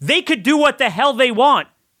for you. They could do what the hell they want.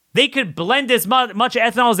 They could blend as much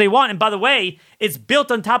ethanol as they want. And by the way, it's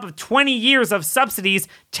built on top of 20 years of subsidies,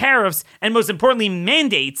 tariffs, and most importantly,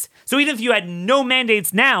 mandates. So even if you had no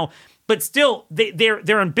mandates now, but still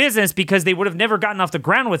they're in business because they would have never gotten off the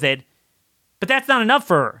ground with it. But that's not enough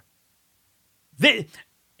for her.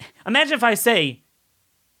 Imagine if I say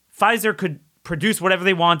Pfizer could produce whatever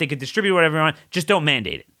they want, they could distribute whatever they want, just don't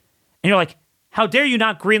mandate it. And you're like, how dare you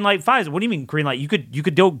not green light Pfizer? What do you mean green light? You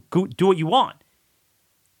could do what you want.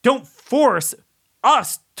 Don't force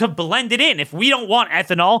us to blend it in. If we don't want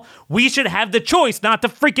ethanol, we should have the choice not to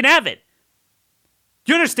freaking have it.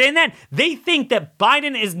 Do you understand that? They think that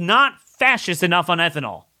Biden is not fascist enough on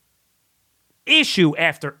ethanol. Issue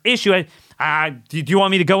after issue. Do you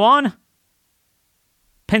want me to go on?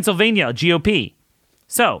 Pennsylvania, GOP.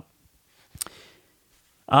 So,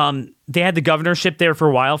 they had the governorship there for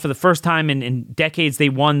a while. For the first time in decades, they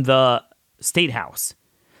won the state house.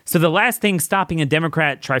 So the last thing stopping a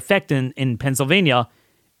Democrat trifecta in Pennsylvania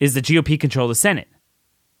is the GOP control the Senate.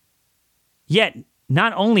 Yet,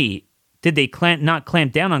 not only did they not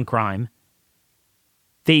clamp down on crime,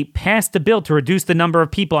 they passed a bill to reduce the number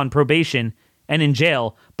of people on probation and in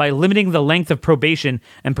jail by limiting the length of probation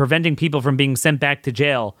and preventing people from being sent back to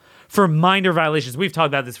jail for minor violations. We've talked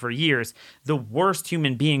about this for years. The worst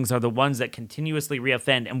human beings are the ones that continuously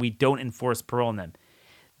reoffend, and we don't enforce parole on them.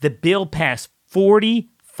 The bill passed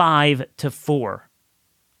 45-4.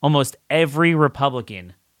 Almost every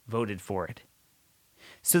Republican voted for it.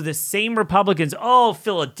 So the same Republicans,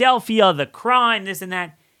 Philadelphia, the crime, this and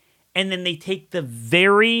that, and then they take the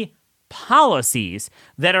very policies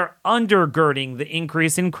that are undergirding the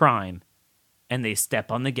increase in crime and they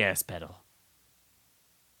step on the gas pedal.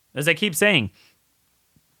 As I keep saying,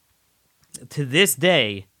 to this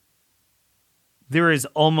day, there is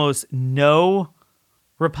almost no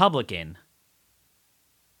Republican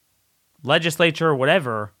legislature or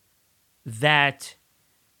whatever that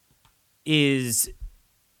is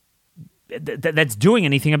that's doing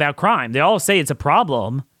anything about crime. They all say it's a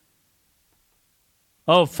problem.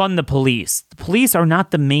 Oh, fund the police. The police are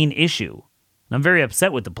not the main issue. I'm very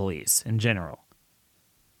upset with the police in general.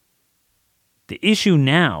 The issue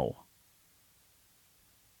now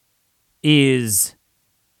is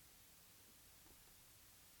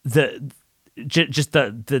just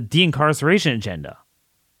the de-incarceration agenda.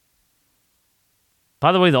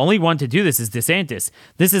 By the way, the only one to do this is DeSantis.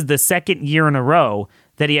 This is the second year in a row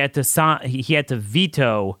that he had to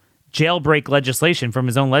veto jailbreak legislation from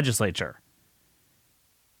his own legislature.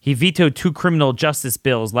 He vetoed 2 criminal justice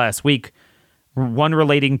bills last week, one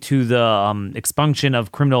relating to the expunction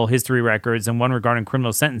of criminal history records and one regarding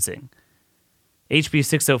criminal sentencing. HB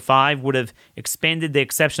 605 would have expanded the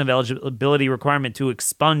exception of eligibility requirement to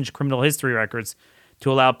expunge criminal history records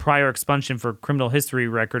to allow prior expunction for criminal history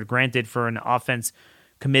record granted for an offense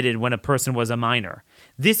committed when a person was a minor.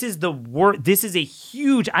 This is this is a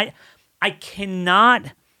huge... I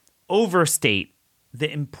cannot overstate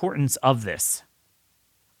the importance of this.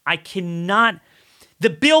 I cannot... The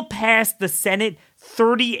bill passed the Senate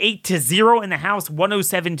 38-0 and the House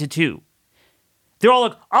 107-2. They're all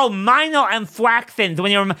like, oh, minor infractions.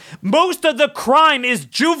 When most of the crime is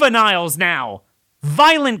juveniles now.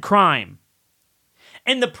 Violent crime.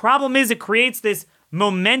 And the problem is it creates this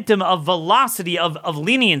momentum of velocity of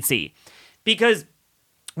leniency. Because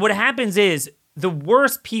what happens is the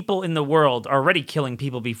worst people in the world are already killing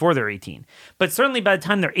people before they're 18. But certainly by the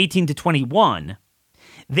time they're 18 to 21,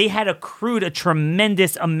 they had accrued a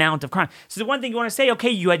tremendous amount of crime. So the one thing you want to say, okay,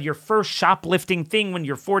 you had your first shoplifting thing when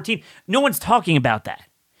you're 14. No one's talking about that.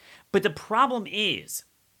 But the problem is,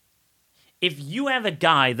 if you have a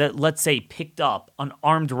guy that, let's say, picked up an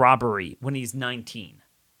armed robbery when he's 19,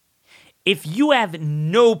 if you have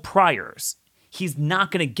no priors, he's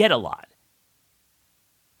not going to get a lot.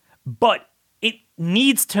 But it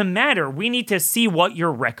needs to matter. We need to see what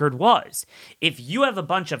your record was. If you have a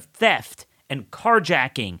bunch of theft and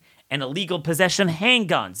carjacking and illegal possession of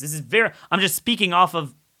handguns, I'm just speaking off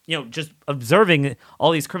of, just observing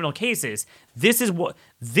all these criminal cases. This is what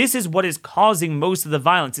is causing most of the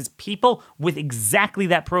violence. It's people with exactly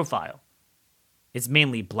that profile. It's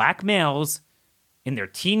mainly black males in their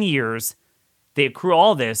teen years. They accrue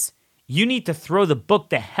all this. You need to throw the book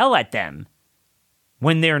to hell at them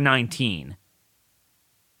when they're 19.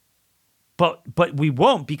 But we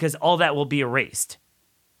won't, because all that will be erased.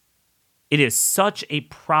 It is such a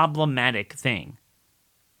problematic thing.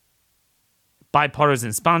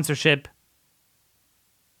 Bipartisan sponsorship.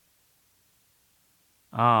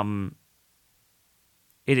 It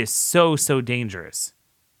is so dangerous.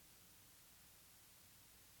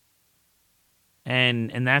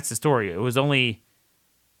 And that's the story. It was only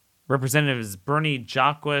Representatives Bernie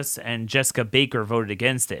Jacques and Jessica Baker voted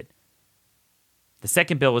against it. The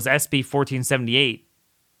second bill was SB 1478,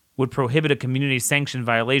 would prohibit a community sanction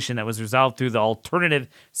violation that was resolved through the alternative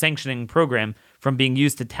sanctioning program from being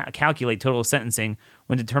used to calculate total sentencing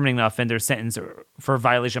when determining the offender's sentence for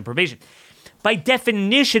violation of probation. By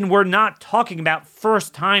definition, we're not talking about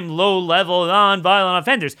first-time, low-level, non-violent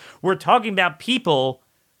offenders. We're talking about people.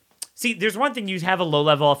 See, there's one thing, you have a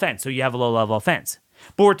low-level offense, so you have a low-level offense.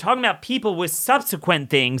 But we're talking about people with subsequent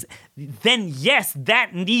things, then yes,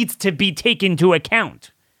 that needs to be taken into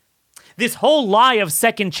account. This whole lie of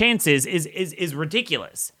second chances is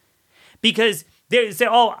ridiculous. Because they say,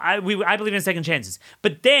 I believe in second chances.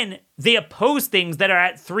 But then they oppose things that are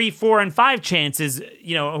at 3, 4, and 5 chances,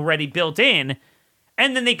 already built in.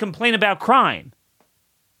 And then they complain about crime.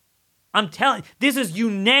 I'm telling you, this is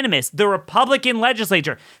unanimous. The Republican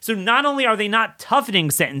legislature. So not only are they not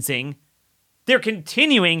toughening sentencing, they're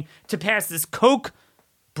continuing to pass this Koch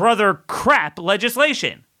brother crap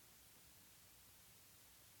legislation.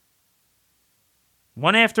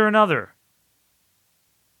 One after another.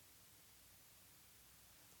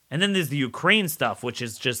 And then there's the Ukraine stuff, which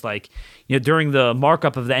is just like, during the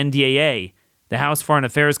markup of the NDAA, the House Foreign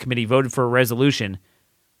Affairs Committee voted for a resolution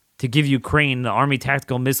to give Ukraine the Army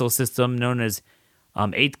Tactical Missile System known as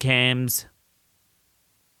ATACMS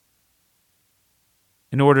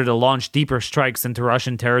in order to launch deeper strikes into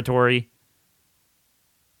Russian territory.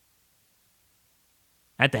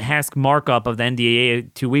 At the HASC markup of the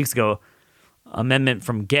NDAA 2 weeks ago, amendment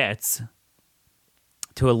from Getz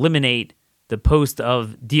to eliminate the post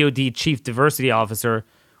of DoD Chief Diversity Officer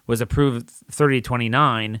was approved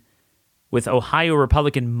 30-29, with Ohio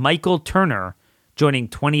Republican Michael Turner joining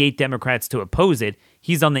 28 Democrats to oppose it.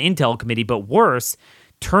 He's on the Intel Committee, but worse,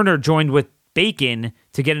 Turner joined with Bacon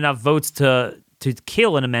to get enough votes to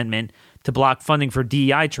kill an amendment to block funding for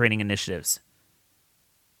DEI training initiatives.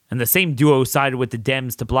 And the same duo sided with the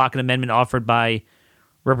Dems to block an amendment offered by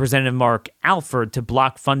Representative Mark Alford to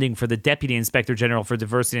block funding for the Deputy Inspector General for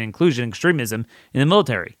Diversity and Inclusion and Extremism in the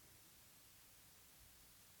military.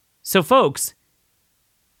 So, folks,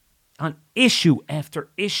 on issue after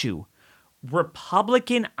issue,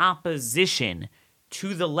 Republican opposition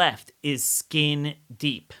to the left is skin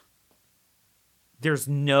deep. There's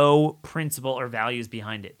no principle or values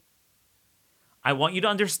behind it. I want you to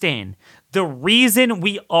understand the reason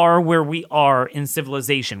we are where we are in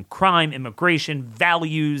civilization, crime, immigration,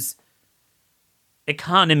 values,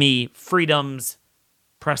 economy, freedoms,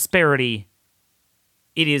 prosperity,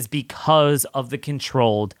 it is because of the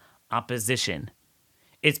controlled opposition.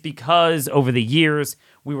 It's because over the years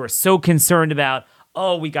we were so concerned about,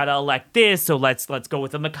 we got to elect this, so let's go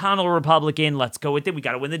with a McConnell Republican, let's go with it, we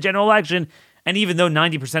got to win the general election. And even though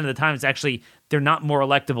 90% of the time it's actually, they're not more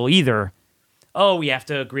electable either. We have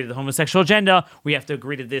to agree to the homosexual agenda. We have to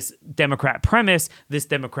agree to this Democrat premise, this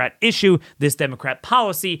Democrat issue, this Democrat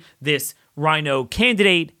policy, this rhino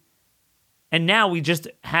candidate. And now we just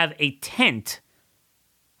have a tent.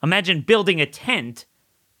 Imagine building a tent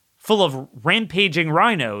full of rampaging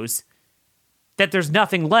rhinos that there's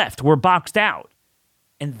nothing left. We're boxed out.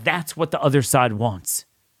 And that's what the other side wants.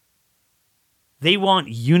 They want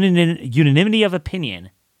unanimity of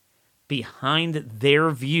opinion behind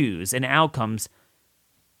their views and outcomes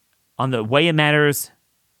on the way it matters,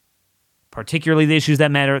 particularly the issues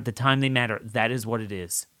that matter at the time they matter. That is what it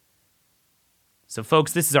is. So,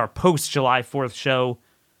 folks, this is our post-July 4th show.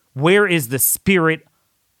 Where is the spirit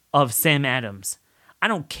of Sam Adams? I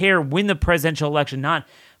don't care win the presidential election, not,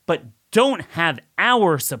 but don't have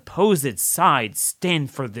our supposed side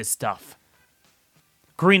stand for this stuff.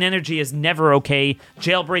 Green energy is never okay.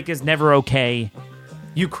 Jailbreak is never okay.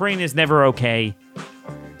 Ukraine is never okay.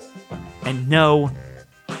 And no,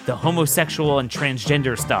 the homosexual and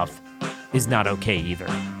transgender stuff is not okay either.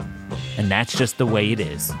 And that's just the way it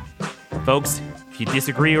is. Folks, if you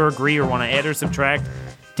disagree or agree or want to add or subtract,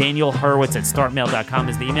 Daniel Horowitz at startmail.com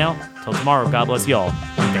is the email. Till tomorrow, God bless y'all.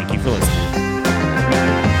 And thank you for listening.